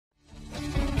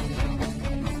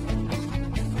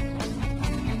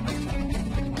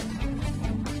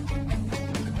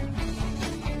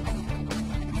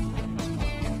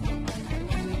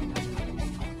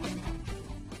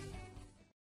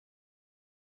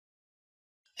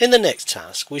In the next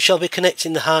task we shall be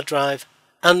connecting the hard drive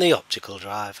and the optical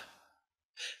drive.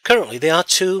 Currently there are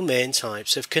two main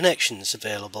types of connections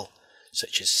available,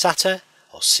 such as SATA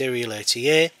or serial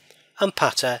ATA and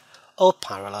PATA or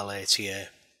parallel ATA.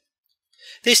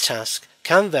 This task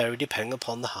can vary depending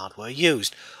upon the hardware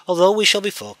used, although we shall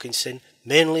be focusing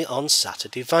mainly on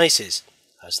SATA devices,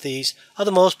 as these are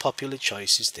the most popular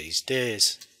choices these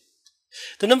days.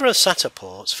 The number of SATA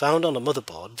ports found on a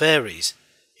motherboard varies.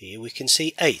 Here we can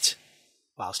see 8,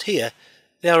 whilst here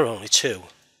there are only 2.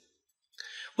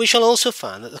 We shall also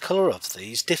find that the colour of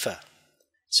these differ.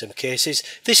 In some cases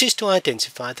this is to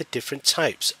identify the different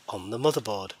types on the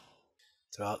motherboard.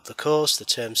 Throughout the course the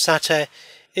term SATA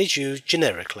is used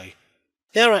generically.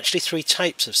 There are actually 3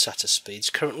 types of SATA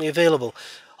speeds currently available,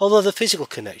 although the physical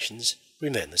connections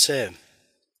remain the same.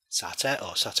 SATA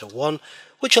or SATA 1,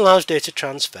 which allows data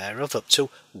transfer of up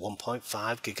to 1.5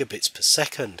 gigabits per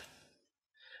second.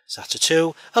 SATA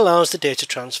 2 allows the data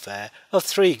transfer of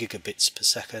 3 gigabits per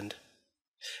second.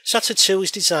 SATA 2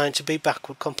 is designed to be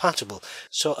backward compatible,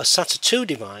 so a SATA 2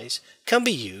 device can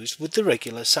be used with the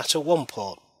regular SATA 1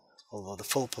 port, although the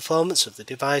full performance of the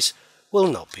device will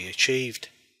not be achieved.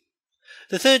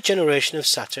 The third generation of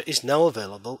SATA is now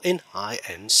available in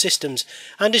high-end systems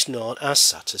and is known as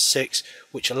SATA 6,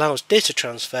 which allows data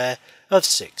transfer of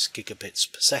 6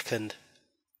 gigabits per second.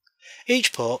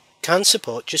 Each port can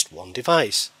support just one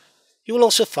device. You will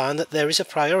also find that there is a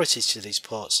priority to these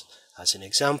ports. As an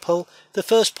example, the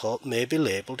first port may be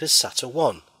labelled as SATA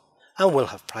 1 and will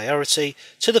have priority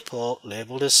to the port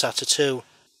labelled as SATA 2,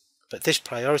 but this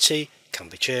priority can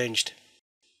be changed.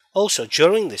 Also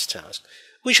during this task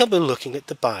we shall be looking at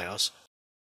the BIOS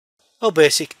or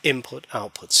basic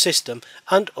input-output system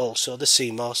and also the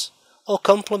CMOS or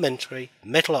complementary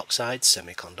metal oxide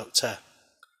semiconductor.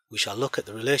 We shall look at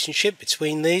the relationship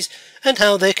between these and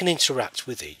how they can interact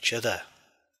with each other.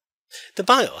 The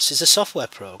BIOS is a software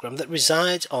program that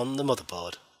resides on the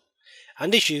motherboard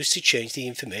and is used to change the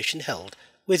information held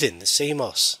within the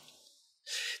CMOS.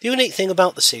 The unique thing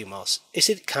about the CMOS is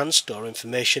that it can store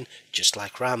information just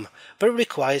like RAM, but it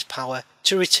requires power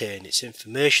to retain its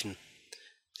information.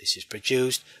 This is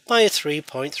produced by a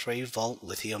 3.3 volt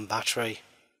lithium battery.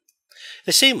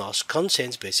 The CMOS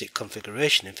contains basic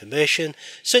configuration information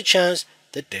such as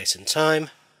the date and time,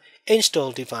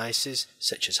 installed devices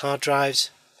such as hard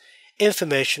drives,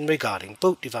 information regarding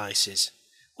boot devices,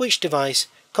 which device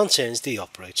contains the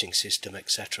operating system,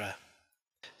 etc.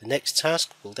 The next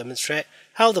task will demonstrate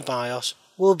how the BIOS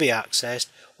will be accessed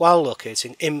while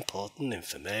locating important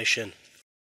information.